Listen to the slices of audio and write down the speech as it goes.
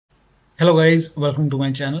Hello guys, welcome to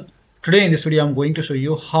my channel. Today in this video I'm going to show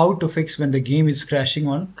you how to fix when the game is crashing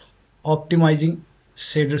on optimizing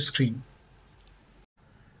shader screen.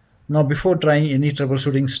 Now before trying any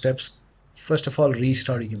troubleshooting steps, first of all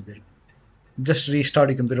restart your computer. Just restart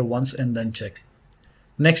your computer once and then check.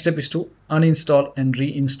 Next step is to uninstall and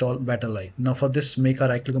reinstall BattlEye. Now for this, make a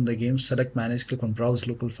right click on the game, select manage, click on browse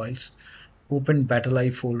local files, open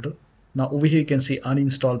BattlEye folder. Now over here you can see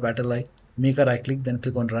uninstall BattlEye. Make a right click, then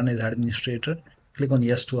click on run as administrator, click on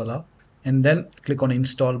yes to allow, and then click on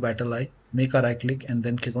install BattlEye. Make a right click and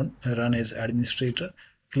then click on run as administrator,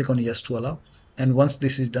 click on yes to allow, and once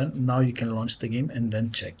this is done, now you can launch the game and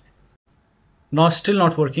then check. Now still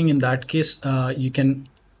not working. In that case, you can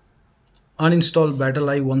uninstall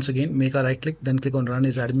BattlEye once again. Make a right click, then click on run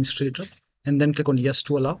as administrator, and then click on yes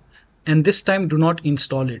to allow, and this time do not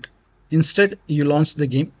install it. Instead you launch the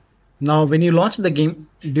game. Now when you launch the game,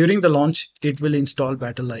 during the launch it will install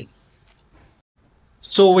BattlEye.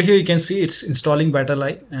 So over here you can see it's installing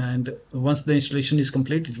BattlEye, and once the installation is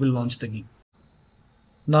complete it will launch the game.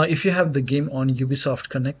 Now if you have the game on Ubisoft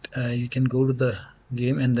Connect, you can go to the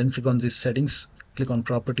game and then click on these settings, click on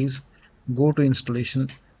properties, go to installation,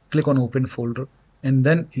 click on open folder, and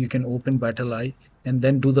then you can open BattlEye and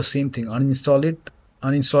then do the same thing, uninstall it,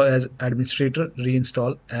 uninstall as administrator,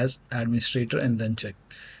 reinstall as administrator, and then check.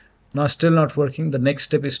 Now still not working. The next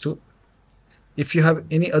step is to, if you have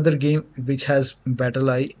any other game which has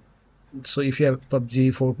BattlEye, so if you have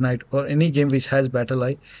PUBG, Fortnite, or any game which has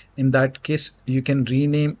BattlEye, in that case you can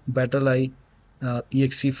rename BattlEye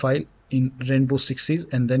exe file in Rainbow Six Siege,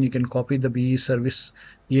 and then you can copy the BE service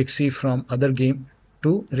exe from other game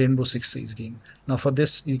to Rainbow Six Siege game. Now for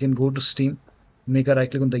this you can go to Steam, make a right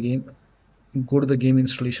click on the game, go to the game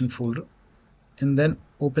installation folder, and then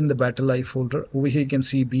open the BattlEye folder. Over here you can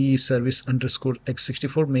see BE service underscore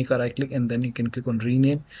x64. Make a right click and then you can click on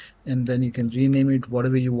rename, and then you can rename it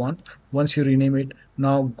whatever you want. Once you rename it,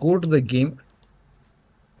 now go to the game,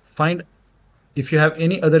 find if you have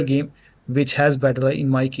any other game which has BattlEye. In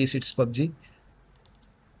my case it's PUBG.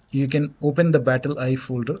 You can open the BattlEye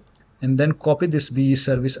folder and then copy this BE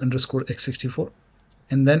service underscore x64,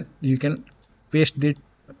 and then you can paste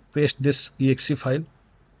this exe file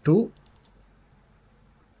to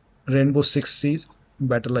Rainbow Six Siege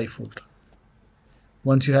BattlEye folder.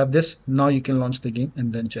 Once you have this, now you can launch the game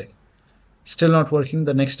and then check. Still not working.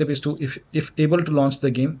 The next step is to, if able to launch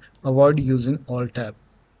the game, avoid using Alt+Tab.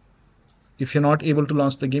 If you're not able to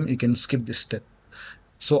launch the game, you can skip this step.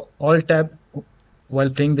 So Alt+Tab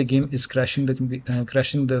while playing the game is crashing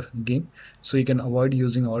the game, so you can avoid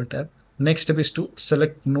using Alt+Tab. Next step is to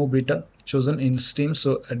select no beta chosen in Steam.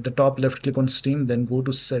 So at the top left, click on Steam, then go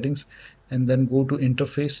to settings and then go to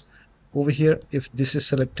interface. Over here, if this is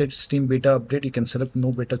selected Steam beta update, you can select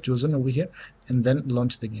no beta chosen over here and then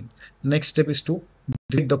launch the game. Next step is to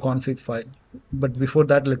delete the config file, but before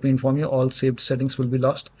that let me inform you all saved settings will be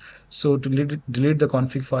lost. So to delete the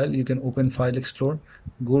config file, you can open File Explorer,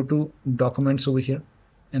 go to documents over here,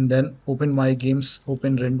 and then open my games,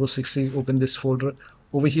 open Rainbow Six Siege, open this folder.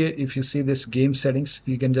 Over here if you see this game settings,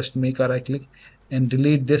 you can just make a right click and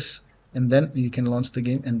delete this, and then you can launch the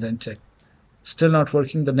game and then check. Still not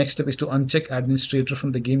working. The next step is to uncheck administrator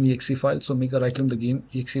from the game exe file. So make a right click on the game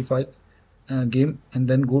exe file game, and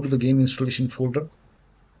then go to the game installation folder,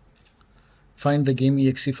 find the game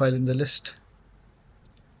exe file in the list,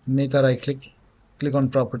 make a right click, click on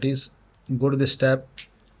properties, go to this tab.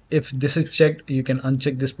 If this is checked, you can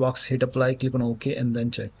uncheck this box, hit apply, click on OK, and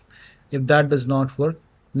then check. If that does not work,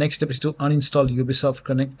 next step is to uninstall Ubisoft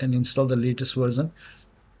Connect and install the latest version.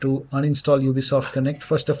 To uninstall Ubisoft Connect,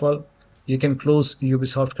 first of all you can close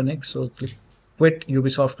Ubisoft Connect, so click quit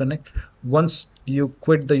Ubisoft Connect. Once you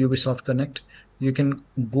quit the Ubisoft Connect, you can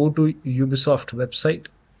go to Ubisoft website.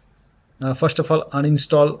 First of all,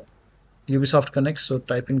 uninstall Ubisoft Connect, so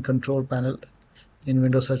type in control panel in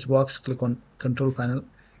Windows search box, click on control panel,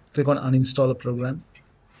 click on uninstall a program,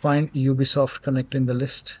 find Ubisoft Connect in the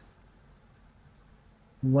list.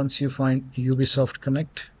 Once you find Ubisoft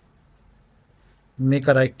Connect, make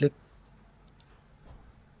a right click,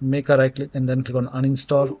 and then click on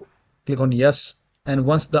uninstall, click on yes, and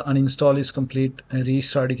once the uninstall is complete,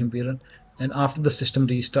 restart your computer, and after the system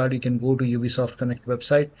restart you can go to Ubisoft Connect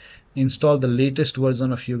website, install the latest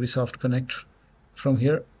version of Ubisoft Connect from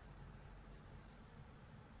here.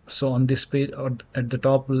 So on this page or at the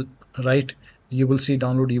top right you will see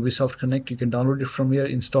download Ubisoft Connect. You can download it from here,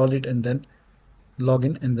 install it, and then log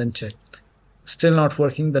in and then check. Still not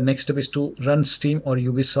working. The next step is to run Steam or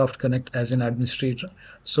Ubisoft Connect as an administrator.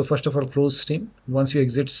 So first of all close Steam. Once you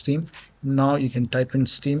exit Steam, now you can type in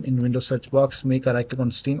Steam in Windows search box, make a right click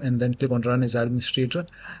on Steam and then click on run as administrator.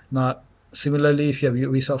 Now Similarly, if you have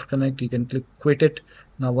Ubisoft Connect, you can click quit it.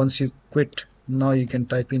 Now once you quit, now you can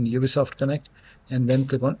type in Ubisoft Connect and then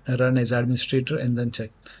click on run as administrator and then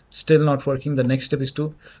check. Still not working. The next step is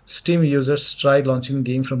to Steam users try launching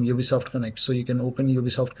game from Ubisoft Connect. So you can open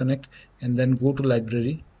Ubisoft Connect and then go to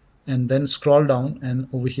library and then scroll down, and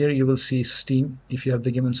over here you will see Steam. If you have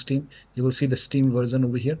the game on Steam, you will see the Steam version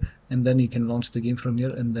over here, and then you can launch the game from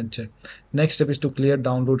here and then check. Next step is to clear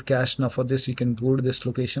download cache. Now for this you can go to this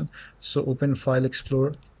location, so open File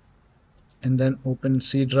Explorer and then open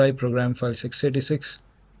C drive, program files x86,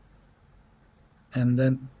 and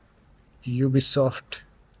then Ubisoft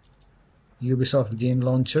game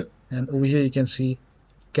launcher, and over here you can see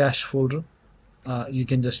cache folder. You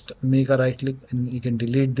can just make a right click and you can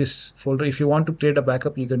delete this folder. If you want to create a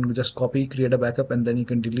backup, you can just copy, create a backup, and then you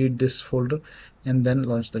can delete this folder and then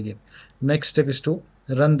launch the game. Next step is to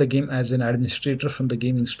run the game as an administrator from the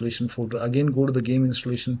game installation folder. Again, go to the game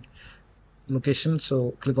installation location,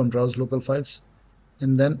 so click on browse local files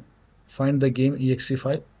and then find the game exe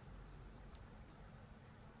file,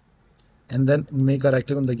 and then make a right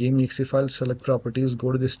click on the game exe file, select properties,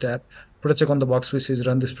 go to this tab, put a check on the box which says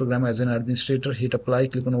run this program as an administrator, hit apply,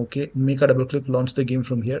 click on OK, make a double click, launch the game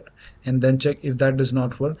from here and then check. If that does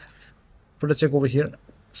not work, put a check over here,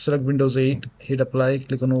 select Windows 8, hit apply,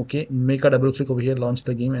 click on OK, make a double click over here, launch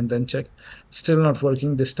the game and then check. Still not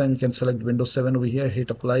working. This time you can select Windows 7 over here, hit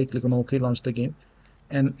apply, click on OK, launch the game.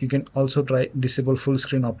 And you can also try disable full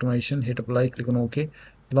screen optimization, hit apply, click on OK,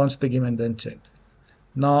 launch the game and then check.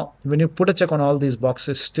 Now when you put a check on all these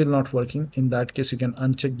boxes still not working, in that case you can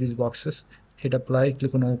uncheck these boxes, hit apply,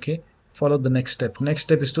 click on OK, follow the next step. Next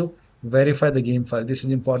step is to verify the game file. This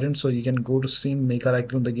is important, so you can go to Steam, make a right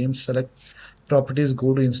click on the game, select properties,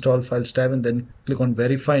 go to install files tab and then click on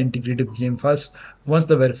verify integrated game files. Once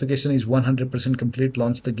the verification is 100% complete,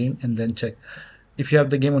 launch the game and then check. If you have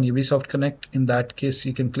the game on Ubisoft Connect, in that case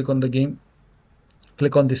you can click on the game,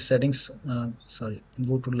 click on this settings,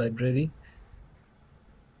 go to library,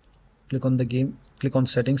 click on the game, click on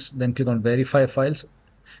settings, then click on verify files,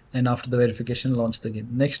 and after the verification launch the game.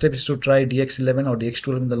 Next step is to try DX11 or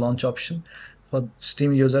DX12 in the launch option. For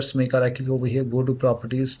Steam users, make a right click over here, go to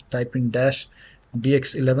properties, type in dash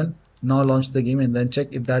DX11, now launch the game and then check.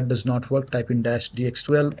 If that does not work, type in dash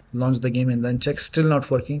DX12, launch the game and then check. Still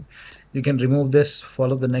not working, you can remove this,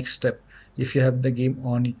 follow the next step. If you have the game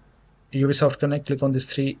on Ubisoft Connect, click on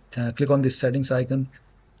this click on this settings icon,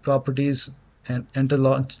 properties, and enter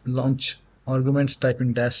launch arguments, type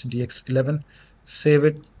in dash DX11, save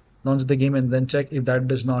it, launch the game and then check. If that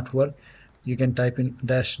does not work, you can type in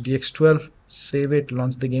dash DX12, save it,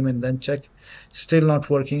 launch the game and then check. Still not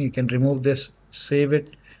working, you can remove this, save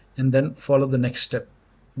it, and then follow the next step.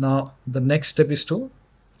 Now the next step is to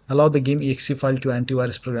allow the game exe file to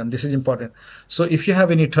antivirus program. This is important. So if you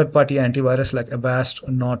have any third-party antivirus like Avast,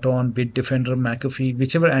 Norton, Bitdefender, McAfee,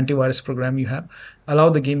 whichever antivirus program you have, allow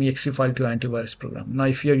the game exe file to antivirus program. Now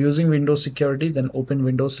if you're using Windows security, then open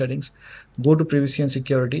Windows settings, go to privacy and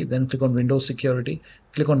security, then click on Windows security,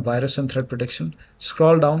 click on virus and threat protection,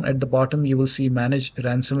 scroll down, at the bottom you will see manage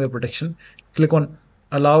ransomware protection, click on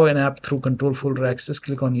allow an app through control folder access,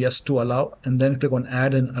 click on yes to allow, and then click on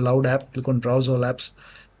add an allowed app, click on browse all apps.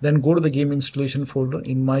 Then go to the game installation folder.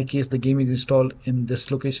 In my case, the game is installed in this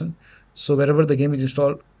location. So wherever the game is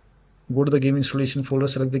installed, go to the game installation folder,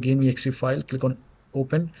 select the game exe file, click on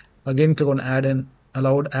open. Again, click on add an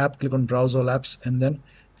allowed app, click on browse all apps, and then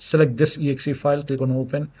select this exe file, click on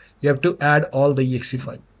open. You have to add all the exe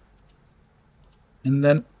file. And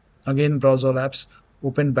then again, browse all apps,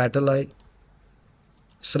 open BattlEye,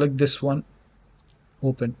 select this one,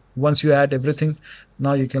 open. Once you add everything,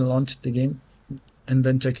 now you can launch the game and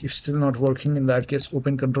then check. If still not working, in that case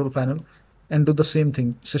open control panel and do the same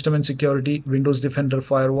thing, system and security, Windows Defender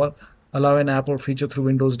firewall, allow an app or feature through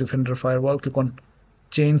Windows Defender firewall, click on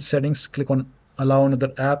change settings, click on allow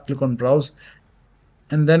another app, click on browse,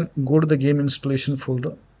 and then go to the game installation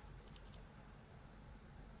folder.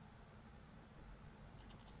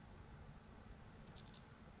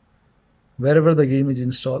 Wherever the game is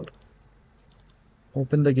installed,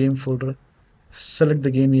 open the game folder, select the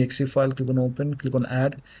game exe file, click on open, click on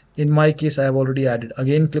add. In my case, I have already added.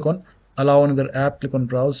 Again, click on allow another app, click on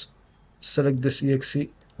browse, select this exe,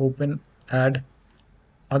 open, add.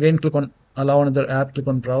 Again, click on allow another app, click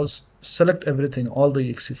on browse, select everything, all the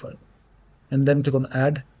exe file, and then click on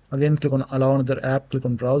add. Again, click on allow another app, click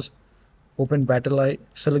on browse, open BattlEye,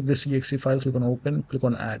 select this exe file, click on open, click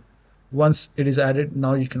on add. Once it is added,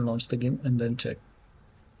 now you can launch the game and then check.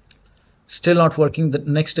 Still not working. The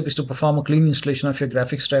next step is to perform a clean installation of your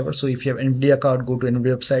graphics driver. So if you have NVIDIA card, go to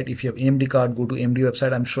NVIDIA website. If you have AMD card, go to AMD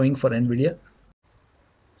website. I'm showing for NVIDIA.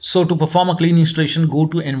 So to perform a clean installation, go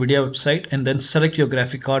to NVIDIA website and then select your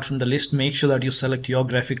graphic card from the list. Make sure that you select your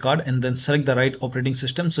graphic card and then select the right operating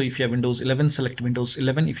system. So if you have Windows 11, select Windows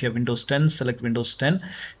 11. If you have Windows 10, select Windows 10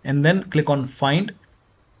 and then click on Find.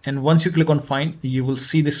 And once you click on Find, you will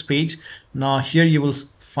see this page. Now here you will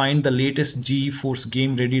find the latest GeForce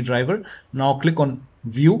Game Ready driver. Now click on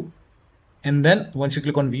View, and then once you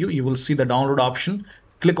click on View, you will see the download option.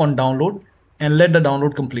 Click on Download and let the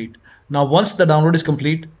download complete. Now once the download is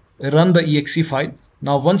complete, run the exe file.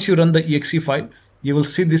 Now once you run the exe file, you will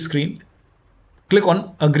see this screen. Click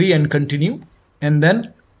on Agree and Continue, and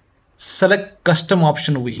then select Custom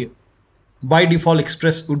option over here. By default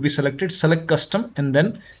Express would be selected. Select Custom and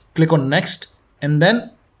then click on Next, and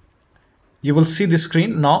then you will see this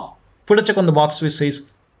screen. Now put a check on the box which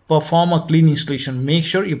says perform a clean installation. Make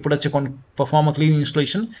sure you put a check on perform a clean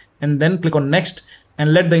installation and then click on Next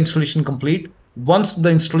and let the installation complete. Once the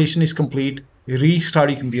installation is complete, restart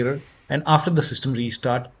your computer, and after the system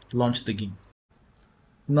restart, launch the game.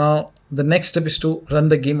 Now the next step is to run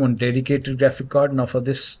the game on dedicated graphic card. Now for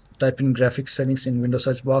this, type in graphics settings in Windows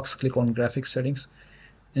search box, click on graphics settings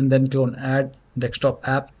and then click on add desktop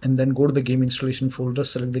app, and then go to the game installation folder,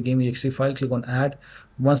 select the game exe file, click on add.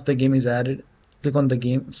 Once the game is added, click on the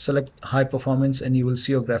game, select high performance, and you will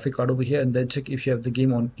see your graphic card over here, and then check if you have the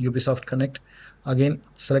game on Ubisoft Connect. Again,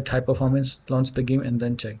 select high performance, launch the game and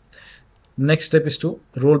then check. Next step is to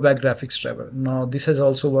roll back graphics driver. Now this has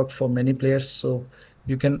also worked for many players, so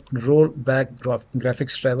you can roll back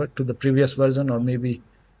graphics driver to the previous version or maybe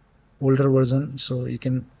older version. So you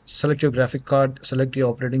can select your graphic card, select your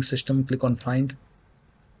operating system, click on Find.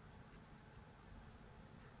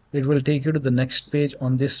 It will take you to the next page.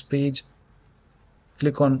 On this page,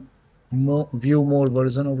 click on View More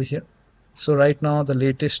version over here. So right now the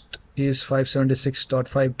latest is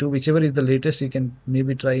 576.52. Whichever is the latest, you can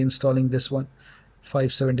maybe try installing this one,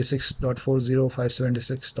 576.40,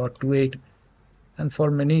 576.28, and for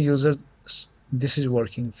many users this is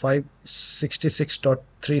working,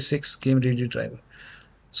 566.36 game ready driver.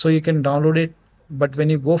 So you can download it, but when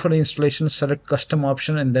you go for the installation, select custom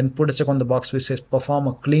option and then put a check on the box which says perform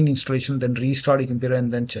a clean installation, then restart your computer and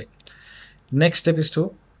then check. Next step is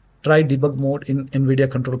to try debug mode in NVIDIA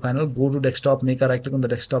control panel. Go to desktop, make a right click on the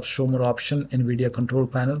desktop, show more option, NVIDIA control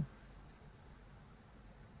panel.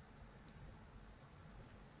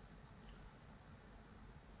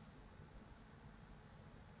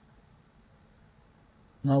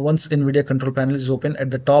 Now once NVIDIA control panel is open,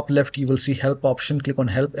 at the top left you will see help option. Click on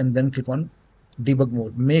help and then click on debug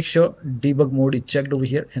mode. Make sure debug mode is checked over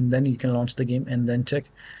here and then you can launch the game and then check.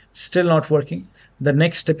 Still not working. The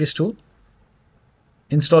next step is to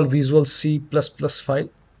install Visual C++ file.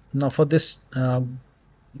 Now for this,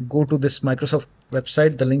 go to this Microsoft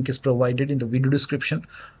website. The link is provided in the video description.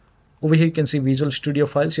 Over here you can see Visual Studio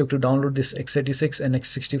files. You have to download this x86 and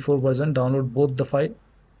x64 version. Download both the file.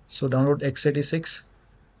 So download x86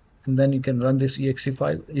 and then you can run this exe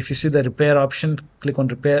file. If you see the repair option, click on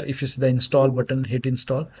repair. If you see the install button, hit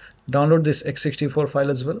install. Download this x64 file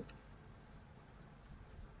as well.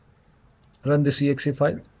 Run this exe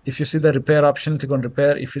file. If you see the repair option, click on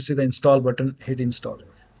repair. If you see the install button, hit install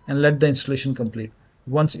and let the installation complete.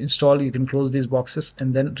 Once installed, you can close these boxes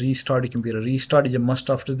and then restart your computer. Restart is a must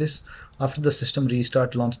after this. After the system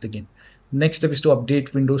restart, launch the game. Next step is to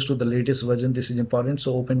update Windows to the latest version. This is important.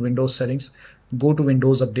 So open Windows settings, go to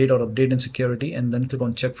Windows Update or Update and Security and then click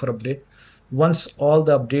on Check for Update. Once all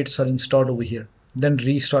the updates are installed over here, then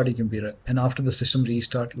restart your computer, and after the system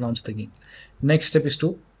restart, launch the game. Next step is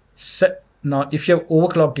to set. Now if you have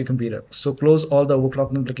overclocked your computer, so close all the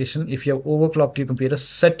overclocking application. If you have overclocked your computer,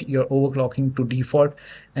 set your overclocking to default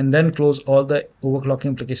and then close all the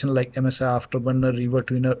overclocking application like MSI, Afterburner,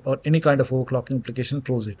 ReverTuner or any kind of overclocking application,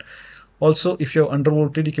 close it. Also, if you have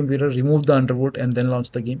undervolted your computer, remove the undervolt and then launch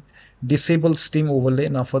the game. Disable Steam overlay.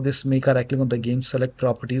 Now for this, make a right click on the game, select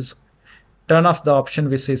properties, turn off the option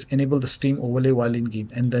which says enable the Steam overlay while in game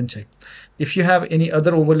and then check. If you have any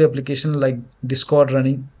other overlay application like Discord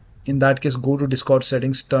running, in that case go to Discord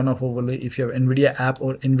settings, turn off overlay. If you have NVIDIA app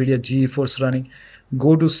or NVIDIA GeForce running,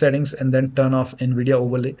 go to settings and then turn off NVIDIA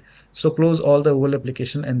overlay. So close all the overlay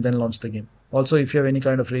application and then launch the game. Also, if you have any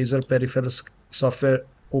kind of Razer peripherals software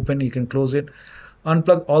open, you can close it.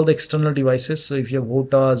 Unplug all the external devices. So if you have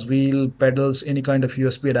VOTAs, wheel, pedals, any kind of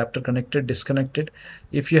USB adapter connected, disconnect it.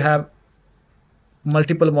 If you have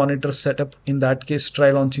multiple monitors set up, in that case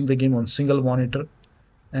try launching the game on single monitor.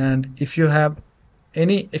 And if you have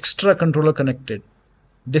any extra controller connected,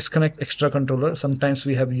 disconnect extra controller. Sometimes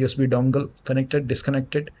we have USB dongle connected,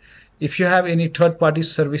 disconnect it. If you have any third-party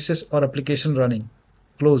services or application running,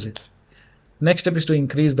 close it. Next step is to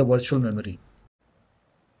increase the virtual memory.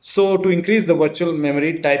 So to increase the virtual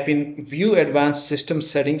memory, type in View Advanced System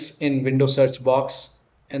Settings in Windows search box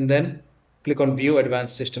and then click on View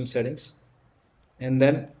Advanced System Settings and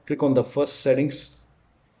then click on the first settings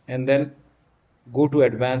and then go to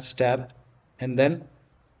Advanced tab and then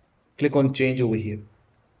click on Change over here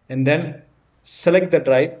and then select the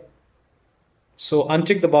drive. So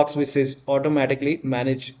uncheck the box which says automatically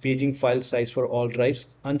manage paging file size for all drives.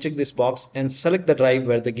 Uncheck this box and select the drive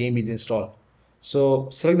where the game is installed. So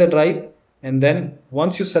select the drive and then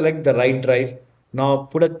once you select the right drive, now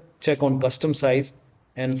put a check on custom size,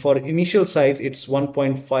 and for initial size it's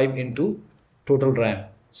 1.5 into total RAM.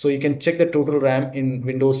 So you can check the total RAM in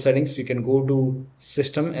Windows settings. You can go to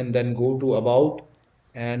system and then go to about,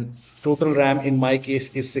 and total RAM in my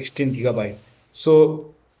case is 16 gigabyte.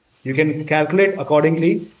 So you can calculate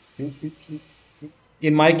accordingly.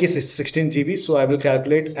 In my case it's 16 GB, so I will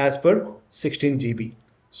calculate as per 16 GB.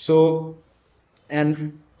 So,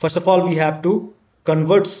 and first of all we have to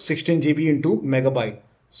convert 16 GB into megabyte.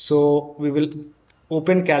 So we will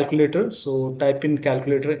open calculator. So type in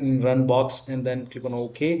calculator in run box and then click on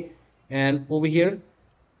OK, and over here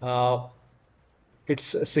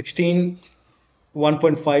it's 16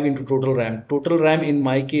 1.5 into total RAM. Total RAM in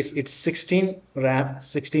my case it's 16 RAM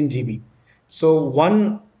 16 GB. So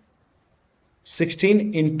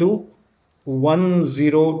 116 into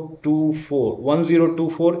 1024.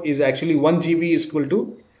 1024 is actually 1 GB is equal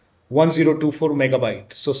to 1024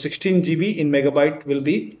 megabyte. So 16 GB in megabyte will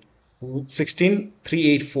be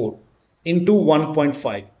 16384 into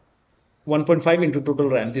 1.5. 1.5 into total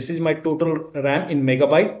RAM. This is my total RAM in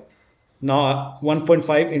megabyte. Now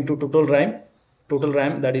 1.5 into total RAM,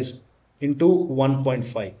 that is into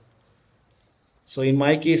 1.5. So in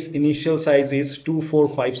my case initial size is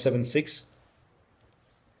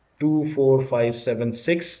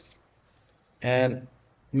 24576 and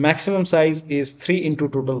maximum size is 3 into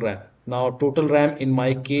total RAM. Now total RAM in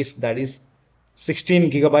my case that is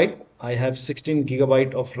 16 gigabyte. I have 16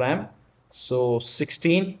 gigabyte of RAM. So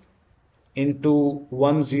 16 into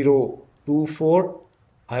 1024,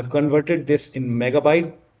 I have converted this in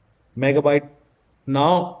megabyte.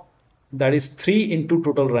 Now that is 3 into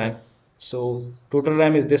total RAM. So total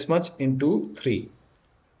RAM is this much into 3,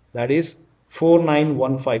 that is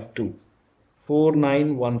 49152.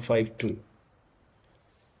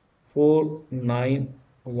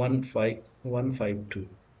 49152.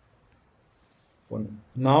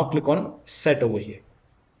 Now click on set over here,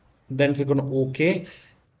 then click on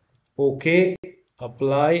OK,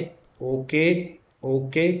 apply, OK.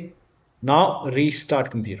 Now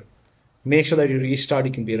restart computer. Make sure that you restart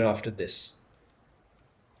your computer after this.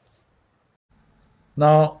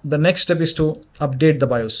 Now the next step is to update the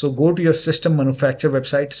BIOS. So go to your system manufacturer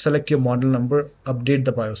website, select your model number, update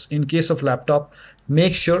the BIOS. In case of laptop,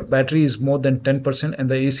 make sure battery is more than 10% and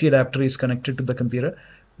the AC adapter is connected to the computer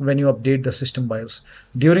when you update the system BIOS.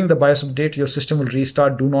 During the BIOS update, your system will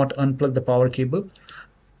restart. Do not unplug the power cable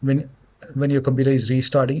when your computer is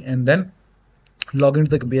restarting, and then log into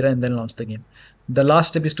the computer and then launch the game. The last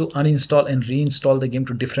step is to uninstall and reinstall the game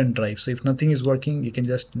to different drives. So if nothing is working, you can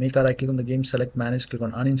just make a right click on the game, select manage, click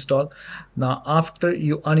on uninstall. Now after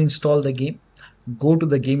you uninstall the game, go to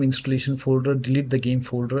the game installation folder, delete the game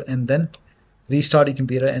folder, and then restart your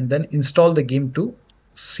computer and then install the game to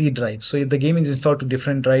C drive. So if the game is installed to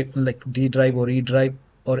different drive like D drive or E drive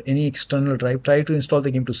or any external drive, try to install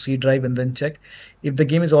the game to C drive and then check. If the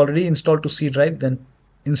game is already installed to C drive, then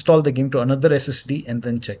install the game to another SSD and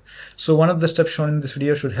then check. So one of the steps shown in this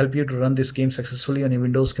video should help you to run this game successfully on your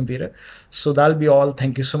Windows computer. So that'll be all.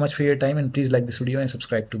 Thank you so much for your time, and please like this video and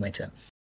subscribe to my channel.